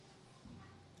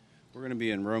We're going to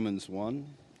be in Romans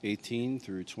 1:18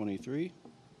 through 23.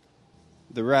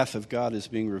 The wrath of God is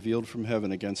being revealed from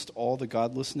heaven against all the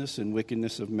godlessness and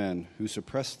wickedness of men who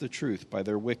suppress the truth by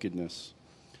their wickedness.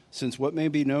 Since what may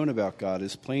be known about God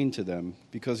is plain to them,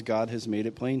 because God has made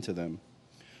it plain to them.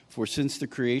 For since the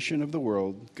creation of the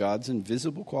world, God's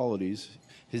invisible qualities,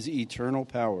 his eternal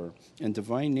power, and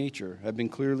divine nature have been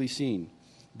clearly seen,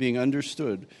 being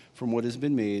understood from what has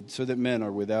been made, so that men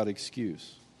are without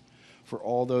excuse. For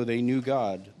although they knew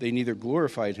God, they neither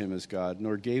glorified him as God,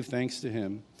 nor gave thanks to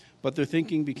him, but their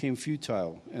thinking became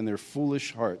futile, and their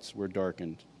foolish hearts were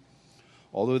darkened.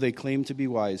 Although they claimed to be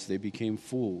wise, they became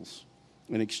fools,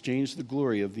 and exchanged the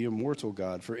glory of the immortal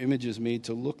God for images made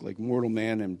to look like mortal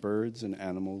man and birds and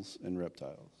animals and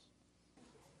reptiles.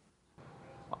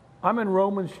 I'm in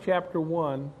Romans chapter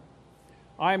 1.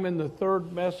 I'm in the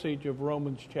third message of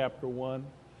Romans chapter 1.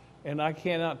 And I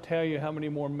cannot tell you how many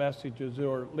more messages. There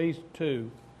are at least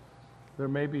two. There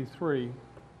may be three.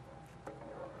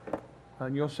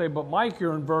 And you'll say, but Mike,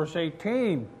 you're in verse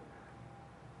 18.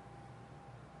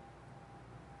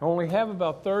 I only have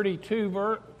about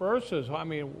 32 verses. I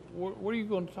mean, what are you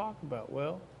going to talk about?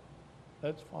 Well,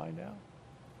 let's find out.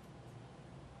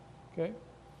 Okay?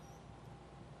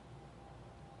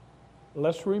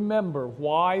 Let's remember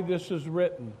why this is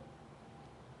written.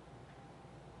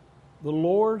 The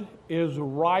Lord is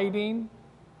writing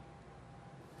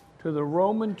to the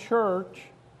Roman church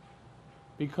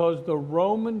because the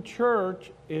Roman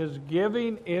church is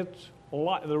giving its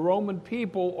life. The Roman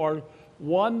people are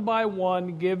one by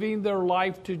one giving their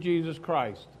life to Jesus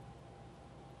Christ.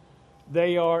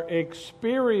 They are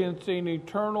experiencing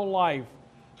eternal life.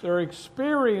 They're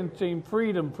experiencing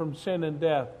freedom from sin and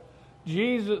death.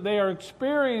 They are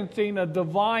experiencing a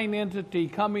divine entity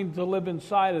coming to live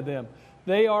inside of them.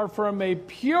 They are from a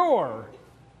pure,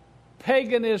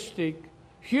 paganistic,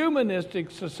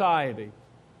 humanistic society.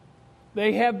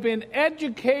 They have been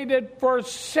educated for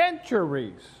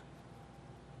centuries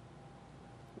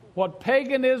what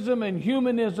paganism and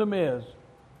humanism is.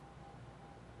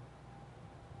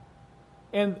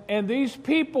 And these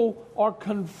people are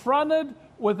confronted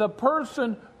with a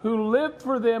person who lived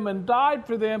for them and died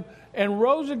for them and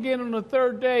rose again on the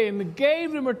third day and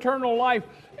gave them eternal life.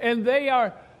 And they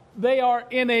are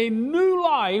in a new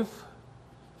life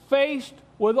faced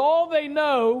with all they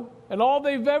know and all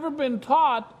they've ever been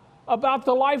taught about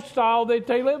the lifestyle that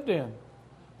they lived in.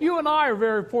 You and I are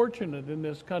very fortunate in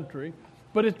this country,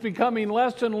 but it's becoming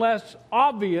less and less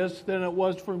obvious than it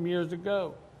was from years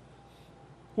ago.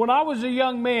 When I was a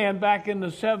young man back in the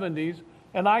 70s,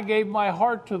 and I gave my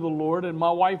heart to the Lord, and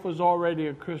my wife was already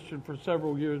a Christian for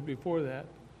several years before that,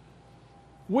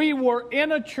 we were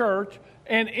in a church,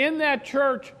 and in that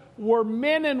church were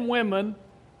men and women,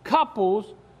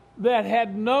 couples that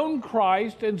had known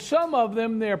Christ, and some of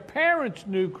them, their parents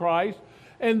knew Christ,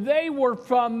 and they were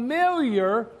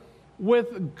familiar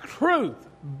with truth,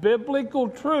 biblical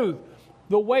truth,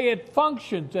 the way it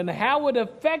functions and how it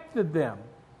affected them,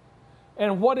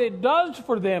 and what it does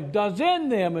for them, does in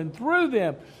them and through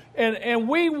them. And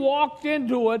we walked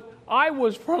into it. I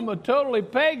was from a totally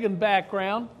pagan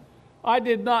background. I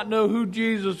did not know who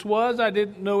Jesus was. I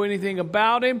didn't know anything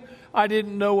about him. I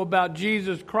didn't know about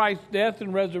Jesus Christ's death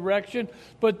and resurrection.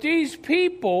 But these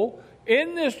people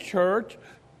in this church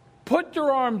put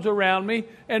their arms around me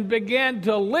and began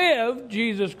to live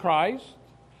Jesus Christ.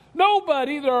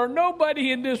 There are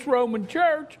nobody in this Roman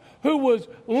church who was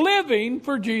living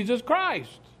for Jesus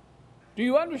Christ. Do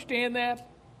you understand that?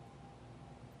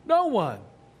 No one.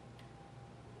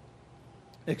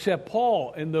 Except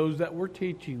Paul and those that were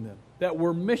teaching them, that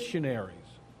were missionaries.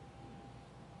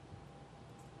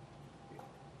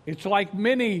 It's like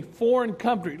many foreign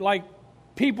countries, like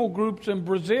people groups in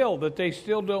Brazil that they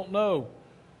still don't know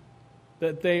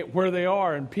where they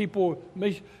are. And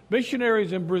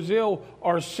missionaries in Brazil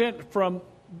are sent from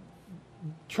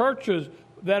churches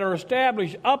that are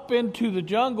established up into the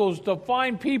jungles to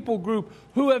find people group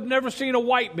who have never seen a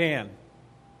white man.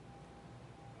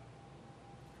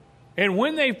 And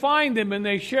when they find them and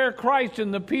they share Christ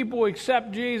and the people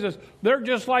accept Jesus, they're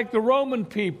just like the Roman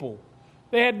people.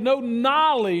 They had no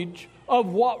knowledge of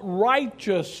what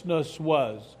righteousness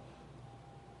was.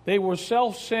 They were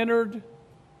self-centered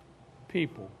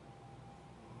people.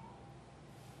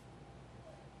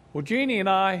 Well, Jeannie and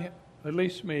I, at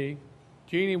least me,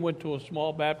 Jeannie went to a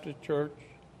small Baptist church.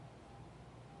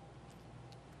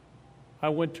 I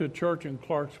went to a church in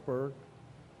Clarksburg,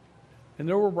 and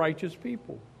there were righteous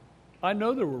people. I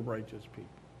know there were righteous people.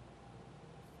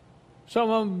 Some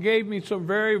of them gave me some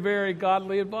very, very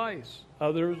godly advice.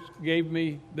 Others gave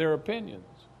me their opinions.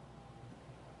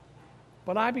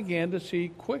 But I began to see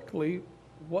quickly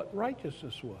what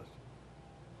righteousness was.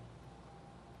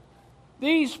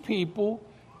 These people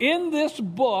in this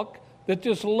book that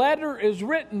this letter is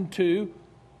written to,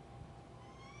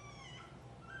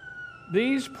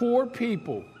 these poor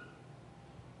people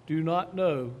do not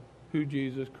know who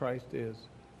Jesus Christ is.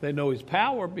 They know his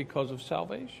power because of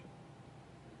salvation.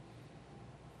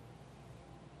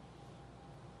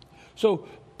 So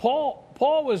Paul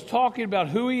was talking about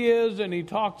who he is, and he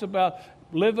talks about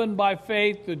living by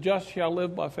faith. The just shall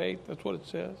live by faith. That's what it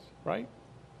says, right?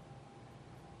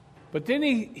 But then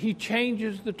he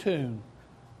changes the tune.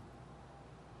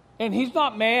 And he's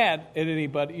not mad at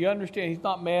anybody. You understand? He's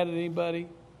not mad at anybody.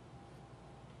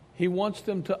 He wants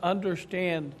them to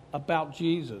understand about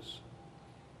Jesus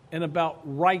and about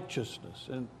righteousness.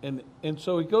 And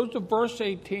so he goes to verse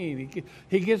 18.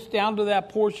 He gets down to that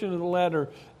portion of the letter.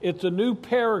 It's a new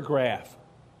paragraph.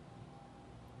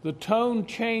 The tone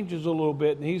changes a little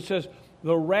bit. And he says,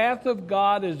 the wrath of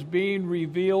God is being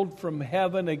revealed from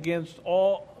heaven against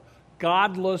all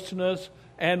godlessness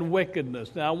and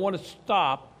wickedness. Now I want to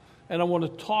stop and I want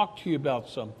to talk to you about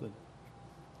something.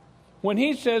 When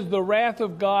he says the wrath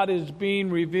of God is being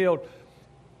revealed,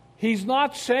 he's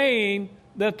not saying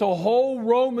that the whole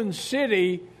Roman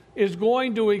city is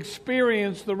going to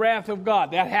experience the wrath of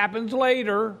God. That happens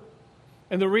later.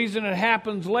 And the reason it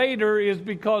happens later is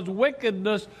because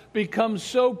wickedness becomes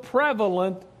so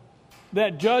prevalent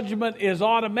that judgment is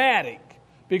automatic.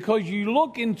 Because you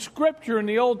look in Scripture in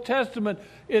the Old Testament,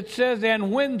 it says,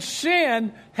 and when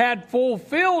sin had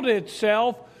fulfilled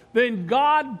itself, then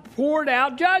God poured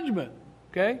out judgment.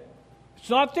 Okay? It's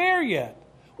not there yet.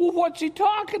 Well, what's he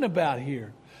talking about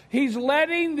here? He's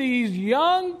letting these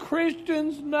young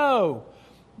Christians know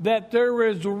that there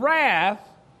is wrath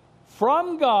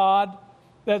from God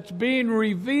that's being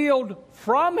revealed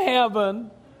from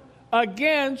heaven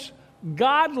against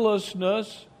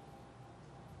godlessness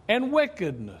and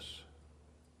wickedness.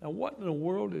 Now, what in the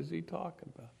world is he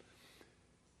talking about?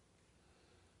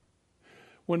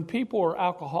 When people are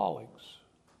alcoholics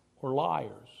or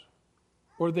liars,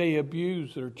 or they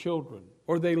abuse their children,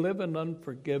 or they live in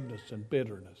unforgiveness and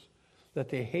bitterness, that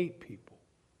they hate people,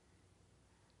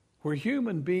 where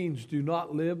human beings do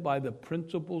not live by the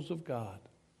principles of God,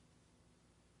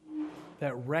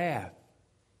 that wrath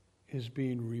is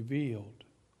being revealed.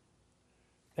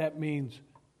 That means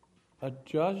a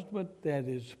judgment that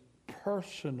is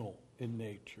personal in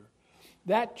nature.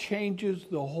 That changes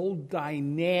the whole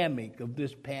dynamic of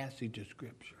this passage of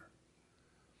Scripture.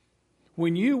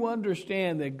 When you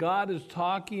understand that God is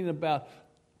talking about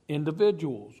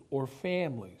individuals or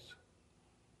families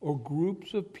or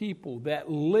groups of people that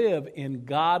live in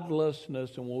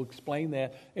godlessness, and we'll explain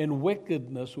that, and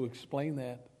wickedness, we'll explain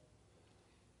that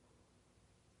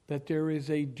there is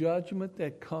a judgment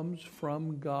that comes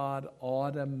from God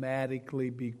automatically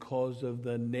because of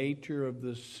the nature of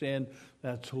the sin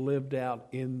that's lived out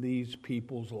in these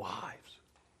people's lives.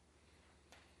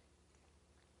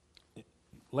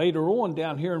 Later on,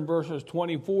 down here in verses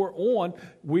 24 on,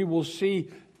 we will see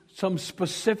some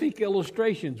specific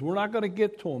illustrations. We're not going to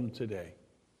get to them today.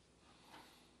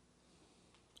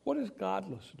 What is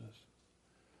godlessness?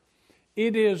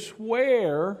 It is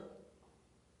where,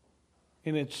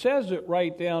 and it says it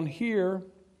right down here,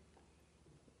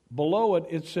 below it,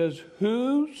 it says,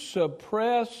 who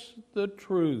suppress the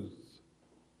truth.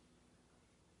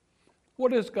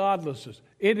 What is godlessness?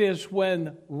 It is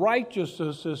when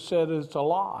righteousness is said it's a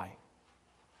lie.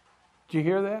 Do you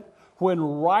hear that? When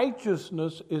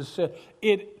righteousness is said,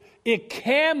 it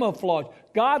camouflages.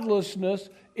 Godlessness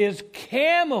is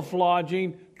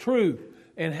camouflaging truth.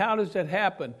 And how does that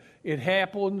happen? It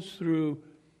happens through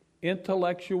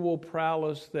intellectual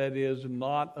prowess that is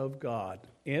not of God.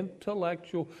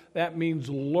 Intellectual, that means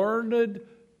learned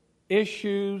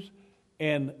issues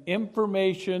and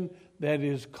information that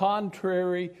is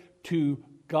contrary to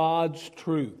God's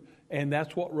truth. And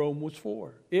that's what Rome was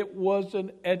for. It was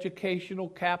an educational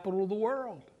capital of the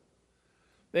world.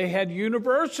 They had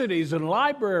universities and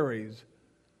libraries.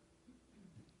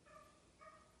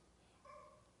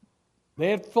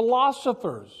 They had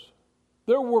philosophers.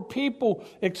 There were people,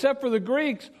 except for the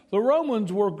Greeks, the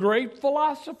Romans were great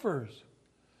philosophers.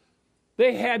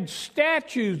 They had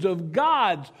statues of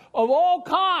gods of all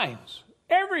kinds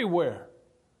everywhere.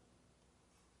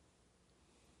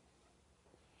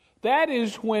 That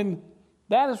is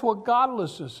what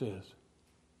godlessness is.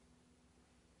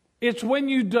 It's when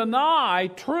you deny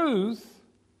truth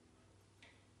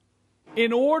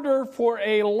in order for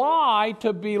a lie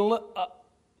to be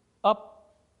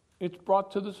it's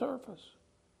brought to the surface.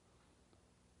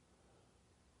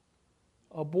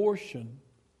 Abortion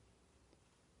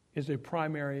is a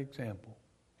primary example.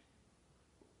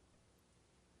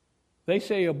 They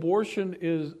say abortion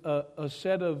is a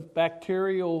set of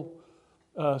bacterial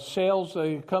cells.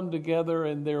 They come together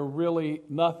and they're really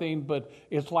nothing, but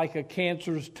it's like a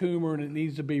cancerous tumor and it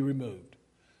needs to be removed.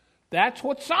 That's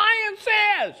what science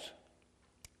says.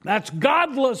 That's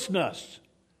godlessness.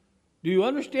 Do you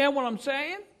understand what I'm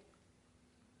saying?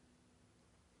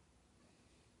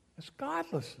 It's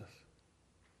godlessness.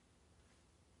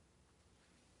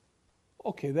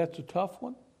 Okay, that's a tough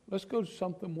one. Let's go to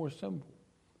something more simple.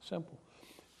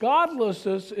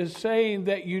 Godlessness is saying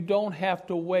that you don't have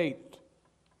to wait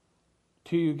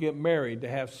till you get married to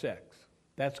have sex.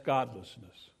 That's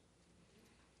godlessness.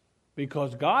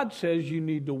 Because God says you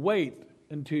need to wait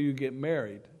until you get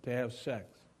married to have sex.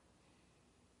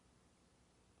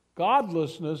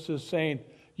 Godlessness is saying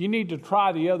you need to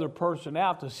try the other person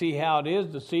out to see how it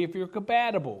is, to see if you're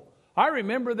compatible. I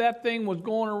remember that thing was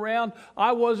going around.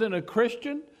 I wasn't a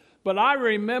Christian, but I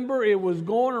remember it was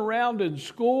going around in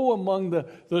school among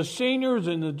the seniors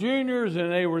and the juniors,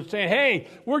 and they were saying, hey,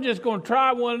 we're just going to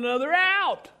try one another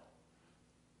out.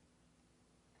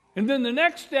 And then the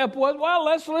next step was, well,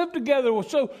 let's live together.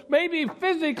 So maybe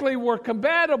physically we're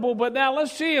compatible, but now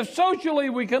let's see if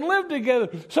socially we can live together.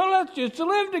 So let's just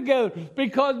live together.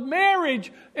 Because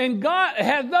marriage and God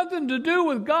has nothing to do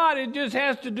with God. It just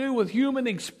has to do with human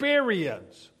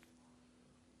experience.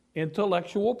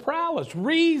 Intellectual prowess,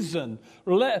 reason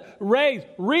raised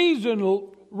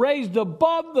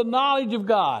above the knowledge of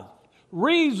God.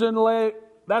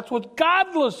 That's what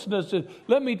godlessness is.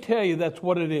 Let me tell you, that's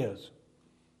what it is.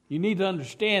 You need to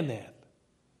understand that.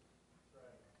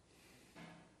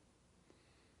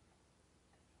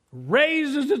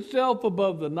 Raises itself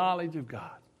above the knowledge of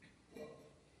God.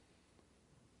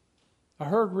 I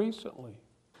heard recently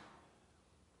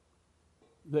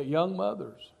that young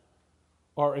mothers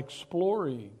are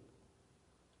exploring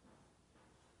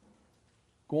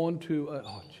going to,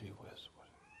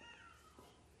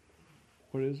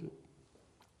 what is it?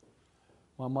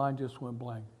 My mind just went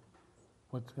blank.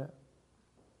 What's that?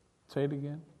 Say it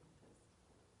again.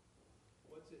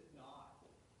 What's it not?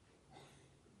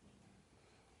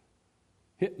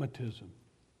 Hypnotism,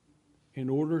 in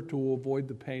order to avoid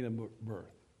the pain of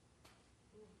birth.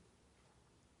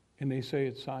 And they say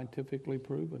it's scientifically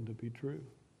proven to be true.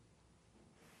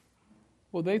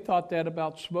 Well, they thought that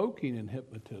about smoking in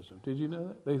hypnotism. Did you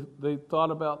know that? They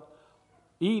thought about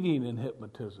eating in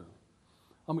hypnotism.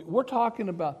 I mean, we're talking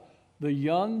about the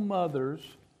young mothers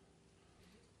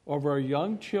of our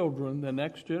young children, the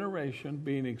next generation,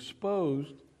 being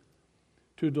exposed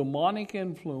to demonic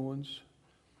influence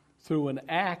through an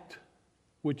act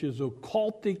which is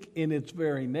occultic in its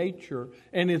very nature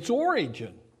and its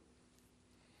origin.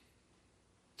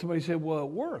 Somebody said, well,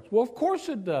 it works. Well, of course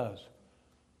it does.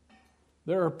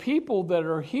 There are people that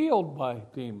are healed by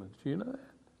demons. You know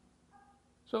that?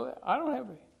 So I don't have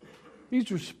any.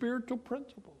 These are spiritual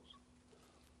principles.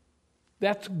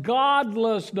 That's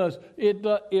godlessness. It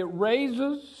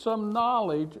raises some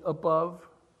knowledge above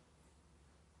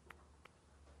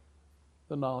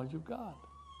the knowledge of God.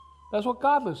 That's what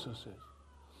godlessness is.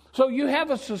 So you have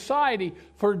a society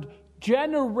for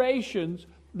generations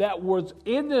that was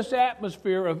in this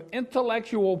atmosphere of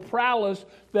intellectual prowess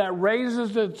that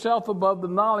raises itself above the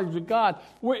knowledge of God.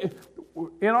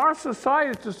 In our society,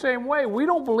 it's the same way. We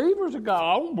don't believe there's a God.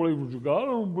 I don't believe there's a God. I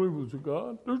don't believe there's a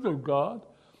God. There's no God.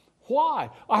 Why?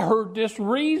 I heard this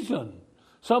reason.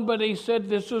 Somebody said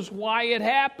this is why it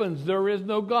happens. There is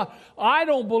no God. I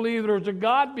don't believe there's a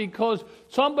God because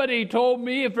somebody told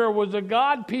me if there was a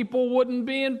God, people wouldn't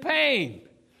be in pain.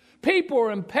 People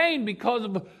are in pain because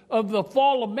of the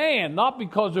fall of man, not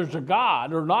because there's a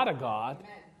God or not a God.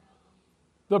 Amen.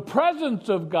 The presence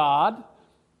of God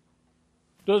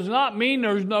does not mean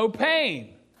there's no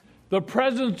pain. The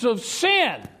presence of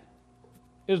sin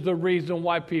is the reason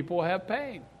why people have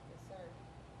pain.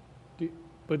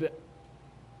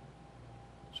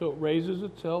 So it raises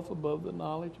itself above the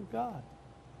knowledge of God.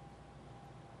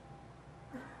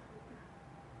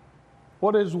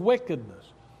 What is wickedness?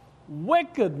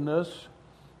 Wickedness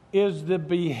is the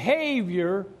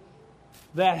behavior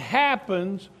that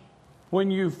happens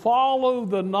when you follow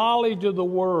the knowledge of the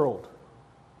world.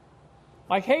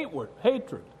 Like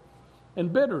hatred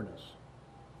and bitterness,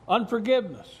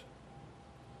 unforgiveness.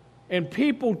 And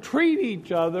people treat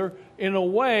each other in a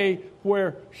way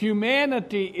where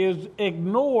humanity is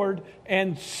ignored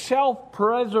and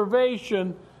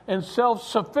self-preservation and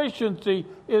self-sufficiency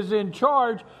is in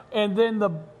charge, and then the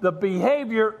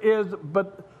behavior is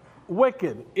but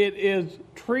wicked. It is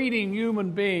treating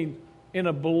human beings in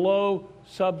a below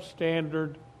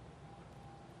substandard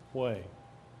way.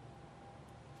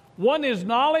 One is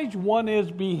knowledge, one is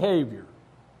behavior.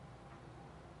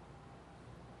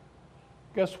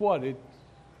 Guess what?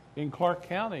 In Clark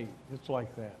County, it's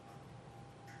like that.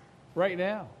 Right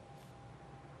now.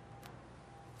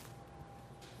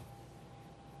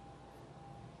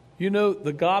 You know,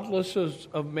 the godlessness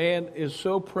of man is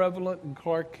so prevalent in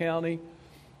Clark County,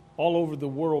 all over the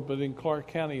world, but in Clark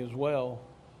County as well,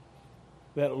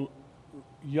 that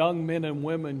young men and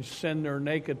women send their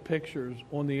naked pictures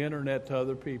on the internet to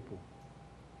other people.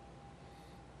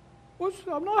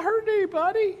 I'm not hurting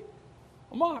anybody.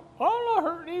 I'm not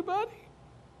hurting anybody.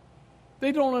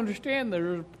 They don't understand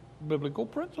there's biblical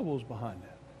principles behind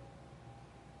that.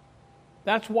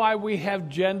 That's why we have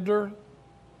gender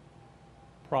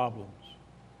problems.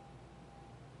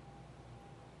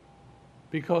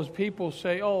 Because people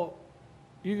say, oh,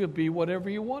 you could be whatever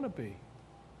you want to be.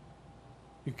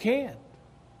 You can't.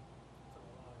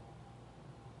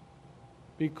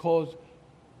 Because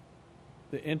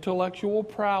the intellectual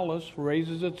prowess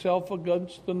raises itself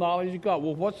against the knowledge of God.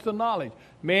 Well, what's the knowledge?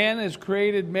 Man is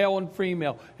created male and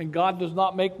female, and God does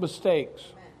not make mistakes.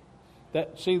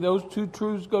 See, those two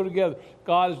truths go together.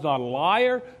 God is not a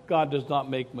liar, God does not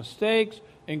make mistakes,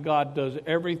 and God does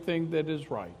everything that is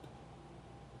right.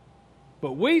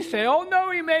 But we say, oh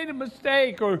no, he made a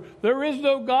mistake, or there is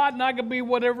no God and I can be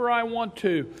whatever I want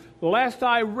to. The last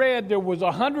I read, there was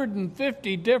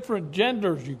 150 different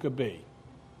genders you could be.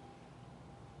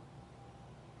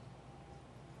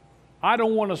 I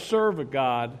don't want to serve a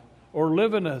God or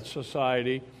live in a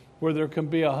society where there can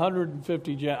be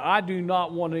 150 genders. I do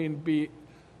not want to be.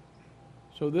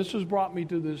 So this has brought me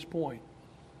to this point.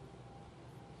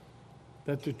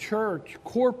 That the church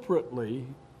corporately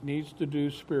needs to do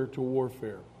spiritual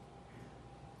warfare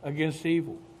against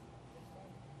evil.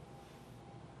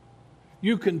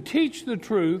 You can teach the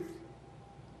truth,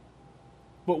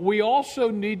 but we also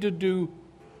need to do,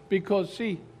 because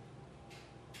see,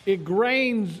 it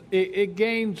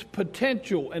gains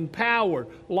potential and power.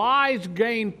 Lies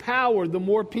gain power the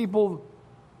more people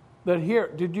that hear.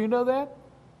 Did you know that?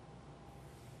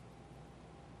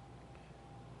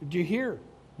 Did you hear?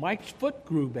 Mike's foot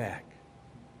grew back.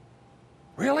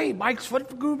 Really? Mike's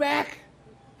foot grew back?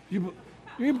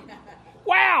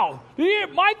 Wow!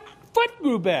 Mike's foot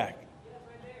grew back.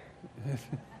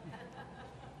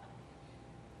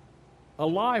 A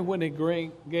lie, when it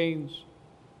gains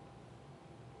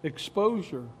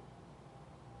exposure,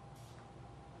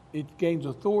 it gains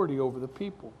authority over the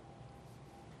people.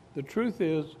 The truth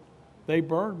is, they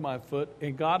burned my foot,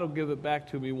 and God will give it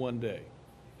back to me one day.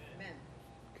 Amen.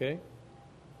 Okay?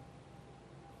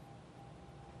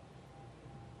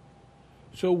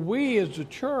 So we as a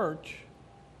church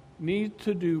need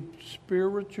to do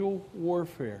spiritual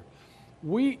warfare.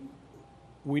 We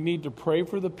need to pray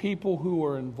for the people who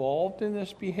are involved in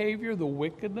this behavior, the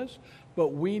wickedness, but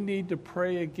we need to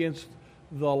pray against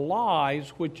the lies,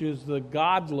 which is the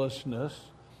godlessness,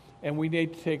 and we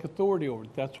need to take authority over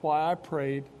it. That's why I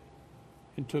prayed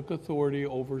and took authority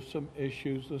over some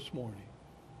issues this morning.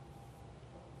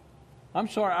 I'm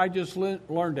sorry, I just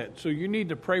learned that, so you need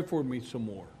to pray for me some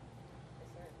more.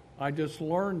 I just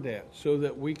learned that so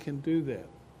that we can do that.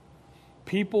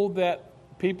 People that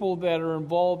are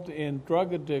involved in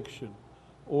drug addiction,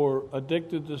 or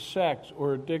addicted to sex,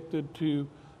 or addicted to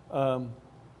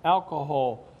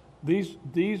alcohol, those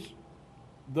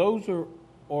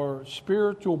are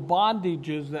spiritual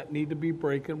bondages that need to be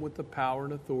broken with the power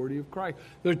and authority of Christ.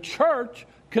 The church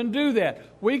can do that.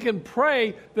 We can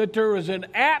pray that there is an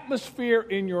atmosphere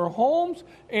in your homes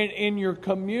and in your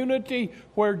community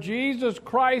where Jesus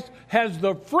Christ has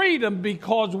the freedom,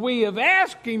 because we have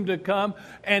asked Him to come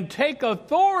and take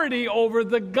authority over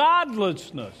the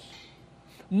godlessness.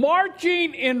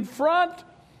 Marching in front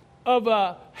of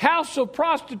a house of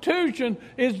prostitution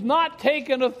is not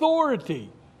taking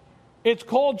authority. It's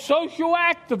called social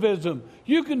activism.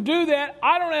 You can do that.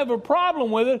 I don't have a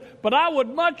problem with it, but I would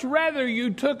much rather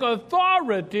you took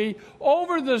authority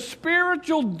over the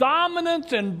spiritual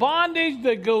dominance and bondage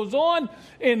that goes on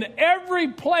in every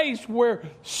place where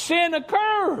sin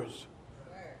occurs.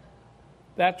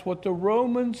 That's what the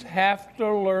Romans have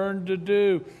to learn to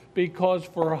do, because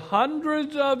for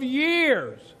hundreds of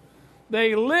years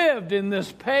they lived in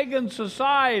this pagan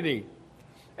society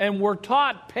and were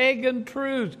taught pagan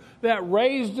truths that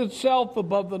raised itself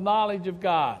above the knowledge of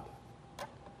God.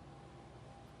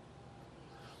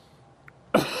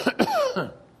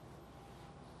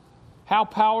 How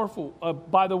powerful,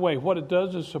 by the way, what it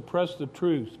does is suppress the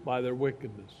truth by their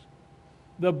wickedness.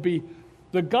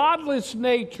 The godless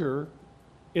nature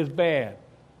is bad.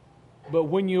 But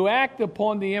when you act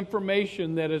upon the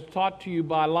information that is taught to you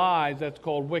by lies, that's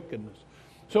called wickedness.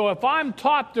 So if I'm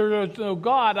taught there is no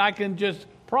God, I can just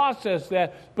process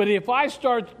that. But if I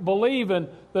start believing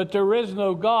that there is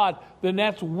no God, then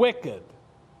that's wicked.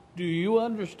 Do you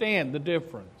understand the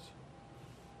difference?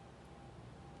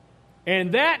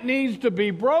 And that needs to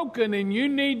be broken, and you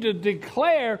need to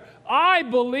declare, I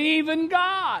believe in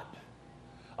God.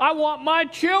 I want my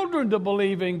children to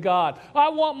believe in God. I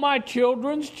want my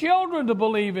children's children to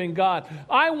believe in God.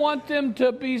 I want them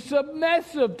to be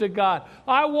submissive to God.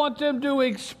 I want them to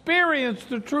experience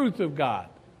the truth of God.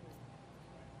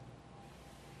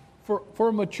 For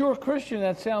a mature Christian,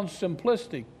 that sounds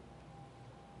simplistic.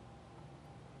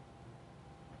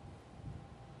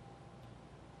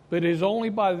 But it is only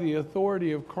by the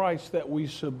authority of Christ that we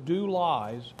subdue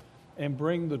lies and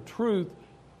bring the truth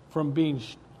from being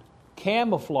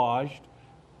camouflaged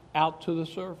out to the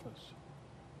surface.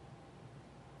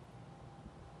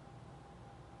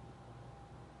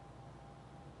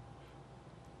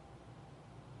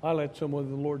 I led someone to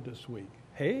the Lord this week.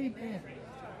 Hey, man.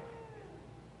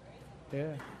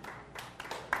 Yeah.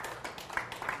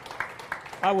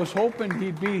 I was hoping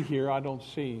he'd be here. I don't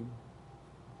see him.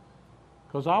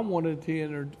 Because I wanted to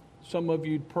enter some of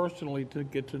you personally to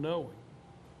get to know him.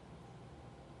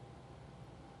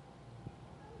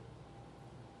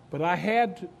 But I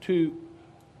had to,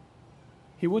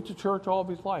 he went to church all of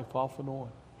his life, off and on.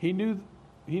 He knew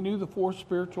the 4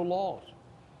 spiritual laws.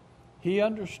 He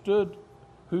understood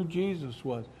who Jesus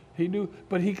was. He knew,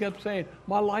 but he kept saying,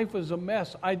 my life is a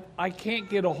mess. I can't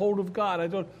get a hold of God. I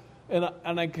don't.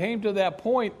 And I came to that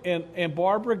point, and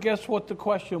Barbara, guess what the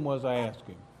question was I asked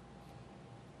him?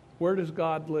 Where does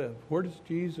God live? Where does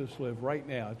Jesus live right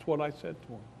now? That's what I said to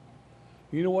him.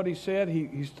 You know what he said?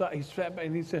 He sat back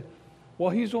and he said, well,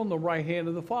 he's on the right hand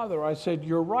of the Father. I said,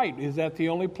 you're right. Is that the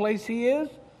only place he is?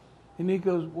 And he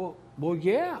goes, well,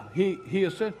 yeah. He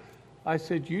said, I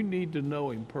said, you need to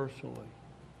know him personally.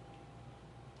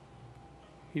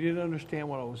 He didn't understand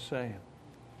what I was saying.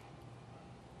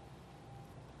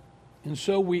 And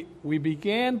so we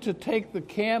began to take the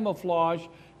camouflage,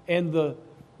 and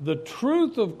the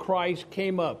truth of Christ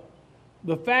came up.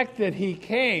 The fact that he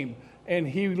came and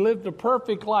he lived a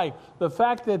perfect life. The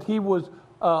fact that he was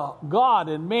God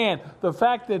and man. The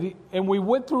fact that and we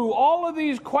went through all of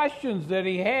these questions that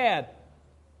he had.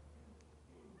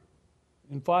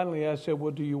 And finally I said,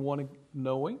 well, do you want to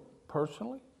know him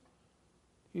personally?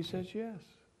 He says, yes.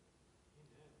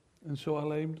 And so I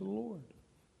led him to the Lord.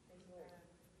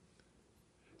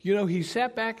 You know, he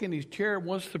sat back in his chair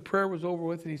once the prayer was over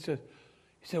with, and he said,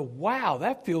 wow,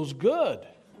 that feels good.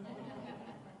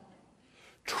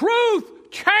 Truth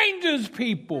changes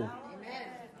people.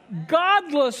 Amen.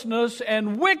 Godlessness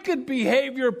and wicked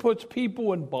behavior puts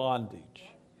people in bondage.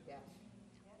 Yeah.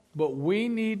 But we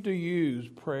need to use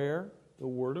prayer, the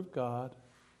Word of God,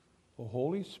 the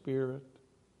Holy Spirit,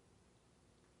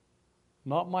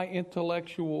 not my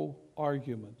intellectual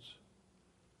arguments,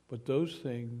 but those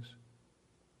things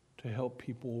to help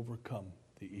people overcome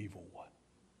the evil one.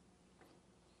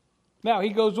 Now, he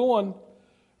goes on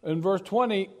in verse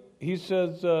 20, he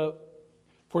says,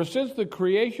 for since the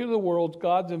creation of the world,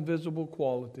 God's invisible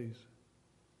qualities.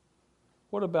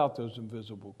 What about those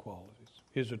invisible qualities?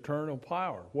 His eternal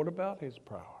power. What about his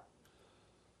power?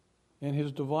 And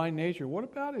his divine nature. What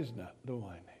about his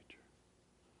divine nature?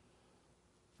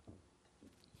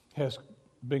 Has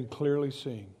been clearly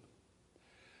seen.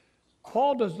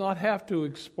 Paul does not have to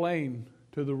explain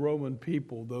to the Roman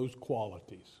people those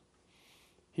qualities.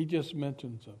 He just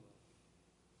mentions them.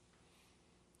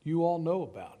 You all know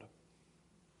about them.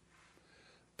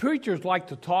 Preachers like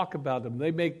to talk about them.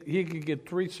 He could get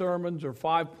 3 sermons or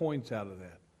 5 points out of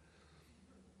that.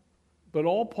 But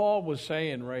all Paul was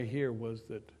saying right here was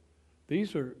that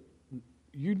these are,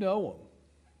 you know them.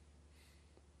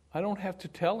 I don't have to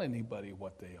tell anybody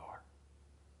what they are.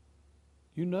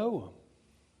 You know them.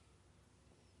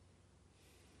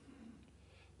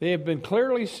 They have been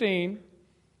clearly seen,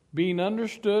 being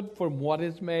understood from what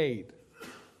is made.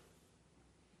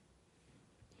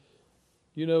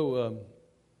 You know,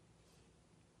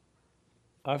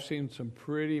 I've seen some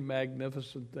pretty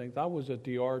magnificent things. I was at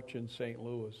the Arch in St.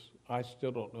 Louis. I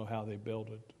still don't know how they built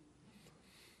it.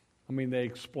 I mean, they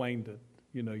explained it.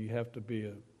 You know, you have to be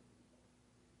a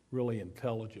really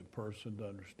intelligent person to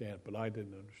understand, but I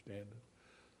didn't understand it.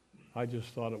 I just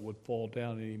thought it would fall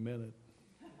down any minute.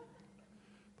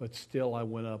 But still, I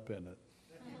went up in it.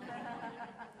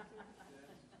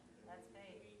 That's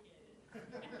faith.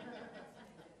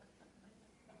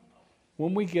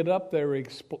 When we get up there,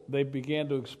 they began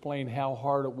to explain how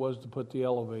hard it was to put the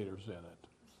elevators in it.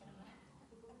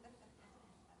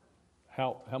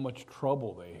 How much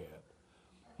trouble they had.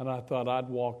 And I thought I'd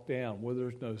walk down where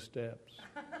there's no steps.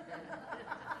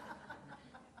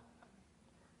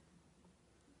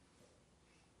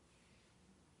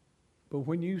 But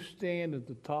when you stand at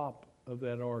the top of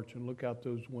that arch and look out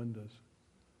those windows,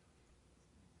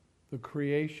 the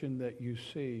creation that you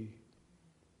see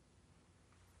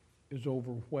is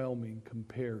overwhelming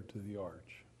compared to the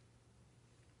arch.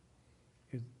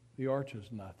 The arch is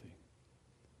nothing.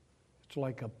 It's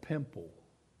like a pimple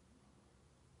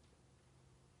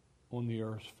on the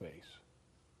earth's face.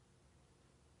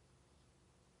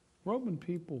 Roman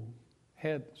people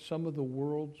had some of the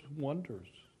world's wonders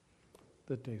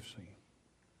that they've seen.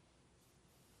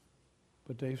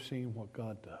 But they've seen what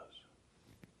God does.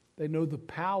 They know the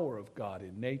power of God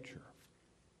in nature,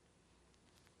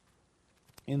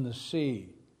 in the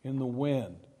sea, in the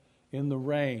wind, in the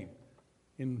rain,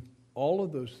 in all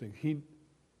of those things.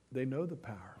 They know the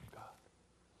power of God.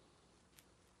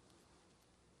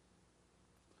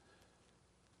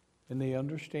 And they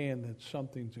understand that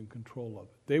something's in control of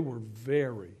it. They were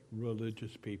very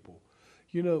religious people.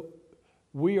 You know,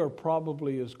 we are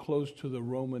probably as close to the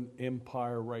Roman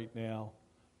Empire right now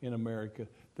in America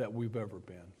that we've ever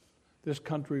been. This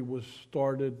country was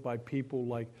started by people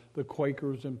like the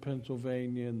Quakers in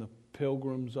Pennsylvania and the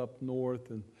Pilgrims up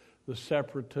north and the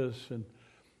Separatists, and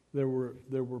there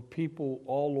were people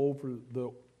all over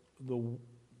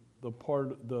the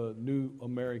part of the new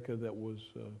America that was,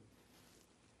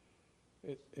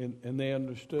 and they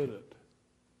understood it.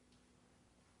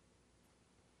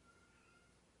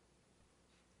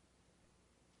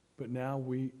 But now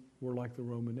we're like the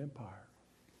Roman Empire.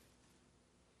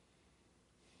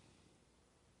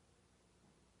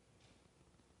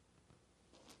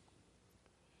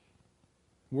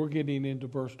 We're getting into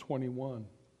verse 21.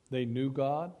 They knew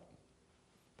God,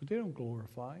 but they don't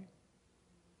glorify Him.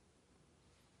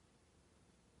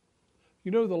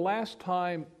 You know, the last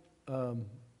time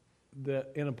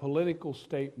that in a political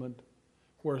statement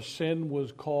where sin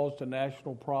was caused a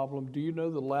national problem, do you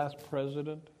know the last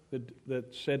president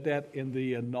that said that in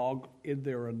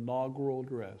their inaugural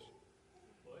address?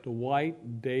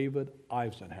 Dwight David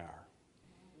Eisenhower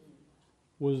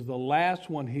was the last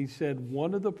one. He said,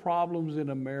 one of the problems in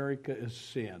America is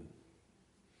sin.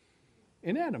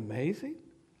 Isn't that amazing?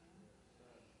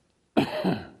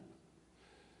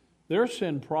 Their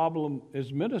sin problem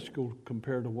is minuscule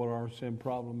compared to what our sin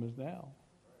problem is now.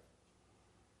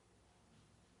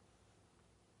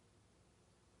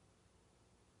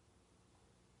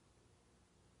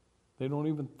 They don't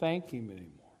even thank Him anymore.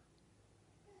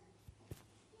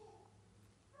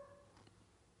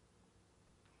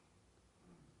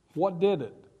 What did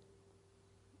it?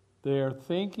 Their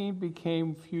thinking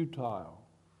became futile.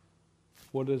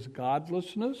 What is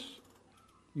godlessness?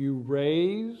 You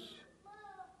raise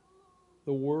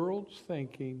the world's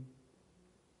thinking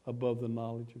above the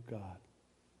knowledge of God.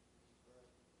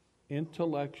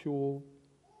 Intellectual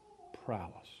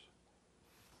prowess.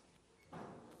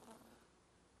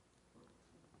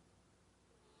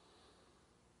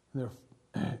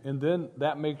 And then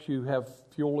that makes you have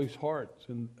foolish hearts,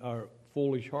 and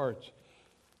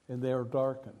they are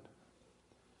darkened.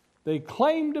 They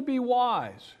claim to be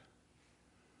wise.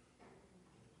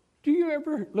 Do you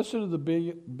ever listen to the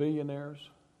billionaires?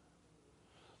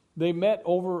 They met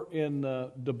over in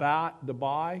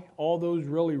Dubai, all those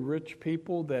really rich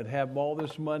people that have all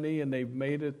this money, and they've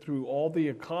made it through all the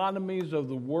economies of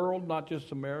the world, not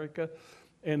just America.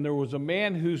 And there was a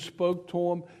man who spoke to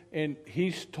them, and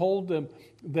he told them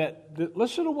that,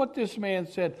 listen to what this man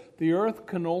said, the earth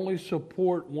can only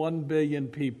support 1 billion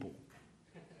people.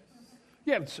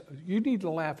 Yeah, you need to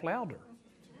laugh louder.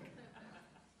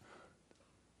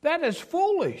 That is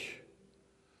foolish.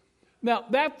 Now,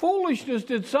 that foolishness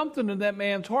did something in that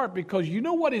man's heart, because you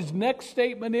know what his next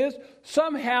statement is?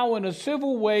 Somehow in a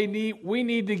civil way, we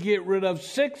need to get rid of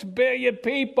 6 billion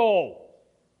people.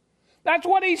 That's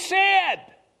what he said.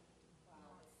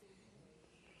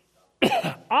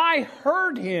 I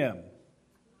heard him.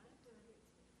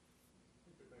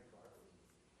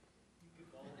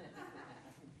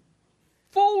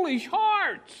 Foolish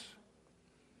hearts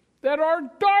that are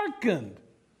darkened.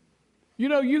 You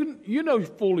know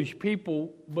foolish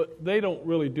people, but they don't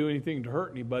really do anything to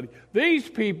hurt anybody. These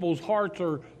people's hearts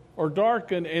are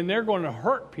darkened, and they're going to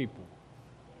hurt people.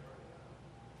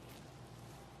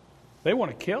 They want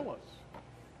to kill us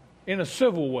in a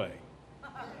civil way.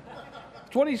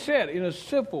 That's what he said, in a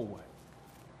civil way.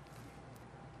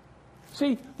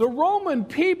 See, the Roman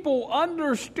people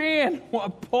understand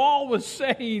what Paul was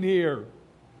saying here.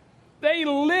 They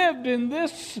lived in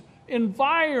this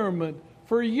environment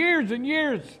for years and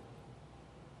years.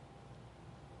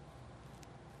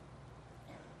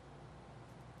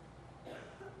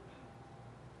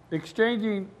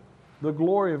 Exchanging the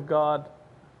glory of God,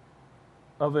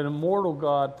 of an immortal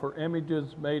God, for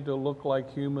images made to look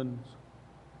like humans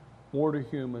more to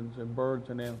humans and birds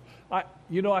and animals.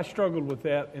 I struggled with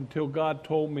that until God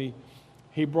told me,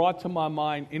 He brought to my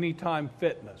mind Anytime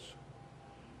Fitness.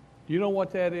 Do you know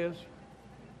what that is?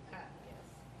 Yes.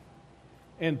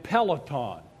 And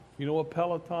Peloton. You know what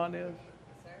Peloton is?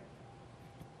 Sir?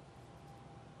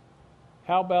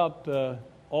 How about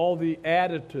all the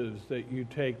additives that you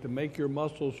take to make your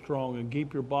muscles strong and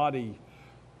keep your body?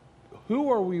 Who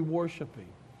are we worshiping?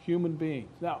 Human beings.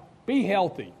 Now, be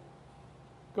healthy.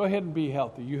 Go ahead and be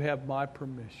healthy. You have my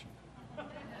permission. Thank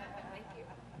you.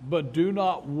 But do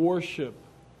not worship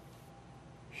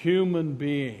human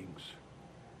beings.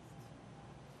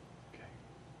 Okay.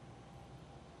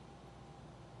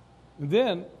 And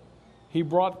then he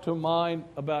brought to mind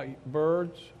about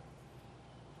birds,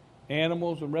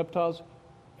 animals, and reptiles.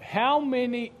 How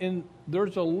many,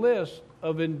 there's a list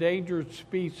of endangered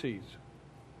species.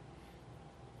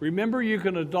 Remember, you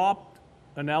can adopt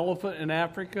an elephant in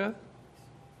Africa?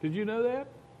 Did you know that?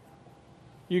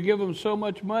 You give them so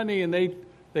much money and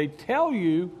they tell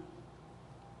you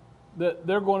that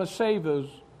they're going to save those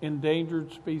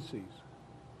endangered species.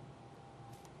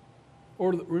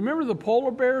 Or remember the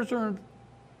polar bears?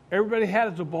 Everybody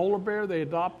has a polar bear. They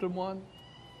adopted one.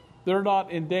 They're not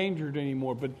endangered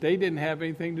anymore, but they didn't have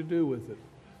anything to do with it.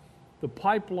 The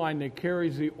pipeline that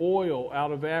carries the oil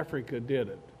out of Africa did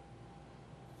it.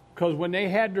 Because when they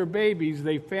had their babies,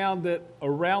 they found that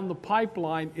around the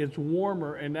pipeline it's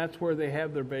warmer, and that's where they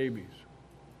have their babies.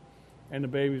 And the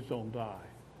babies don't die.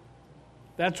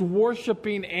 That's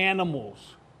worshiping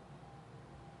animals.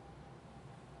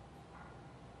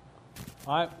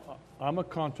 I'm a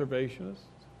conservationist.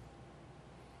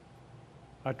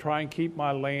 I try and keep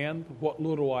my land, what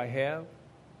little I have,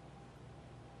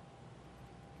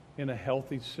 in a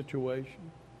healthy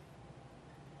situation.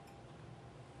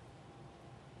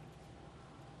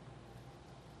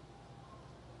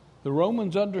 The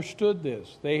Romans understood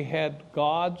this. They had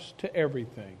gods to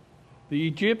everything. The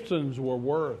Egyptians were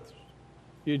worths.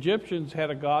 The Egyptians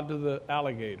had a god to the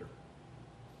alligator.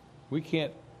 We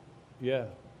can't, it's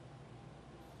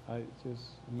just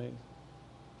amazing.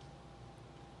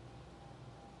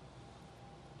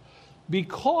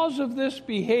 Because of this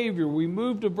behavior, we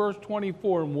move to verse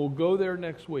 24, and we'll go there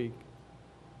next week.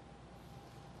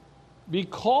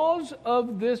 Because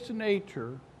of this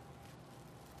nature,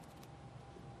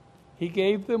 he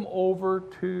gave them over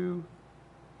to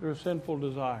their sinful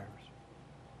desires.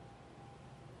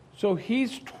 So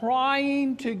he's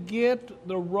trying to get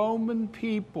the Roman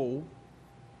people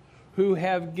who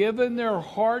have given their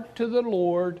heart to the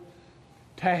Lord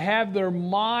to have their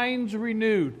minds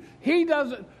renewed. He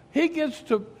gets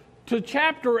to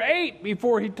chapter 8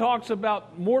 before he talks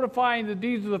about mortifying the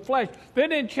deeds of the flesh.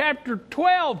 Then in chapter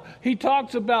 12, he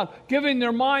talks about giving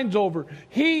their minds over.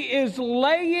 He is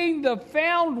laying the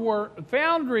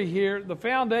foundry here, the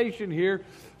foundation here,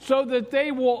 so that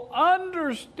they will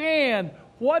understand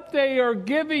what they are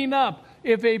giving up.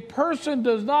 If a person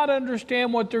does not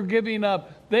understand what they're giving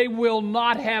up, they will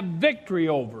not have victory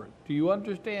over it. Do you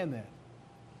understand that?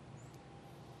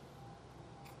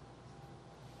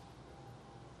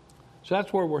 So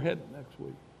that's where we're headed next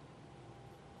week.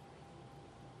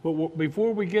 But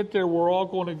before we get there, we're all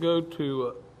going to go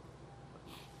to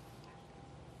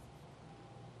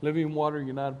Living Water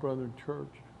United Brethren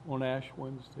Church on Ash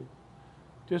Wednesday.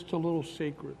 Just a little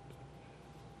secret.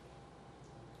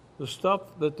 The stuff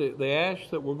that the ash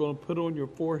that we're going to put on your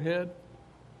forehead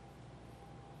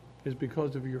is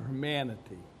because of your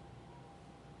humanity.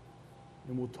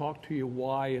 And we'll talk to you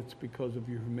why it's because of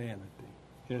your humanity.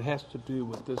 And it has to do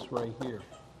with this right here.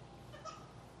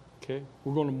 Okay?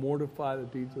 We're going to mortify the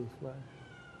deeds of the flesh.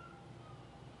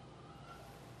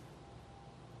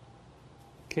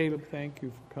 Caleb, thank you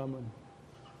for coming.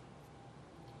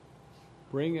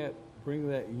 Bring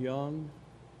that young.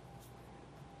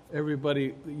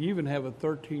 Everybody, you even have a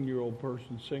 13-year-old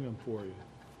person singing for you.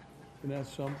 Isn't that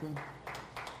something?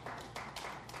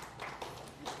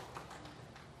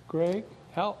 Greg,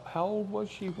 how old was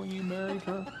she when you married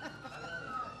her?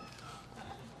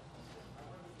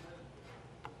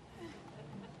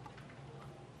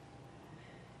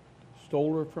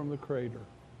 Stole her from the crater.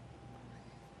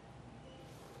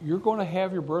 You're going to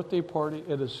have your birthday party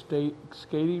at a state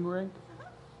skating rink?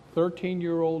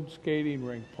 13-year-old skating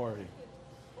rink party.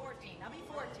 14. I'll be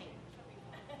 14.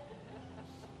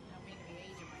 Don't mean the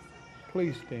age of my son.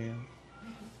 Please stand.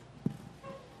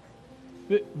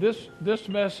 This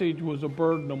message was a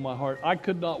burden on my heart. I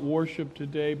could not worship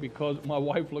today because my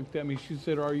wife looked at me. She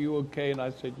said, "Are you okay?" And I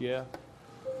said, "Yeah."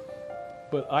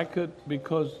 But I could,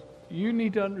 because you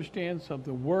need to understand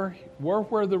something. We're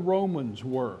where the Romans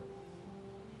were.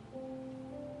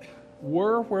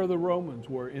 were where the Romans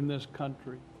were in this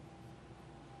country.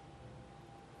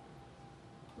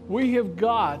 We have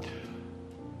got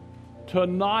to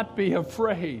not be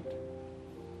afraid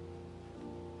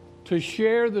to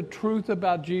share the truth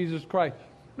about Jesus Christ.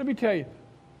 Let me tell you,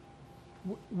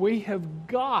 we have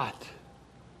got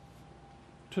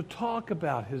to talk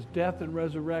about his death and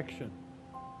resurrection.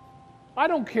 I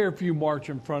don't care if you march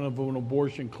in front of an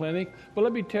abortion clinic, but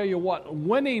let me tell you what,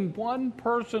 winning one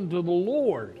person to the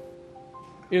Lord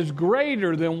is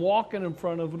greater than walking in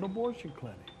front of an abortion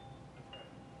clinic.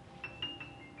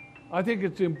 I think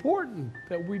it's important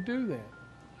that we do that.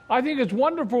 I think it's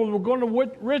wonderful that we're going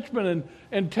to Richmond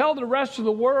and tell the rest of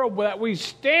the world that we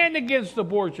stand against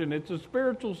abortion. It's a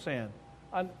spiritual sin.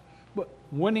 But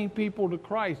winning people to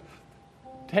Christ,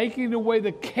 taking away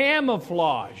the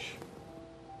camouflage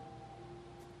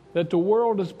that the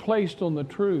world has placed on the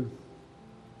truth,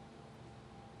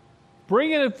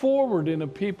 bringing it forward into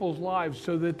people's lives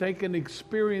so that they can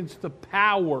experience the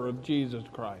power of Jesus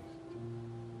Christ.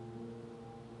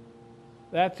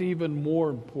 That's even more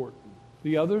important.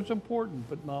 The other's important,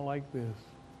 but not like this.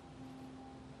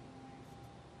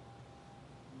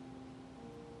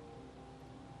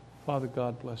 Father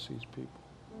God, bless these people.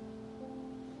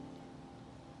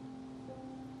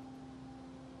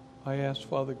 I ask,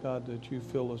 Father God, that you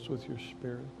fill us with your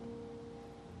Spirit.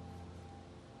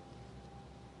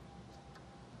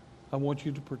 I want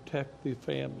you to protect the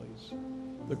families,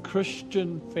 the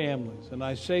Christian families. And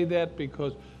I say that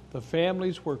because the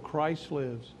families where Christ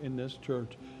lives in this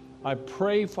church, I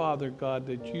pray, Father God,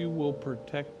 that you will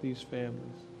protect these families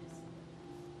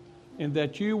and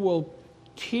that you will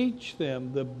teach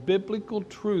them the biblical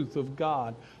truth of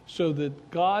God so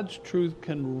that God's truth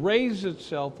can raise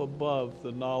itself above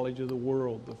the knowledge of the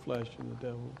world, the flesh, and the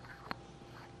devil.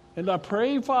 And I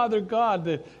pray, Father God,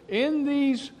 that in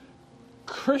these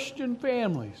Christian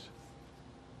families,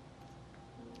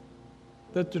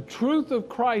 that the truth of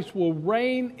Christ will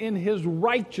reign in his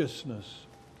righteousness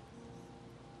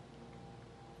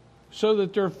so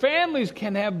that their families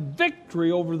can have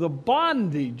victory over the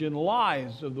bondage and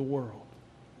lies of the world.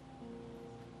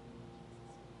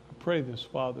 I pray this,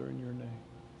 Father, in your name.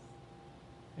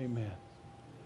 Amen.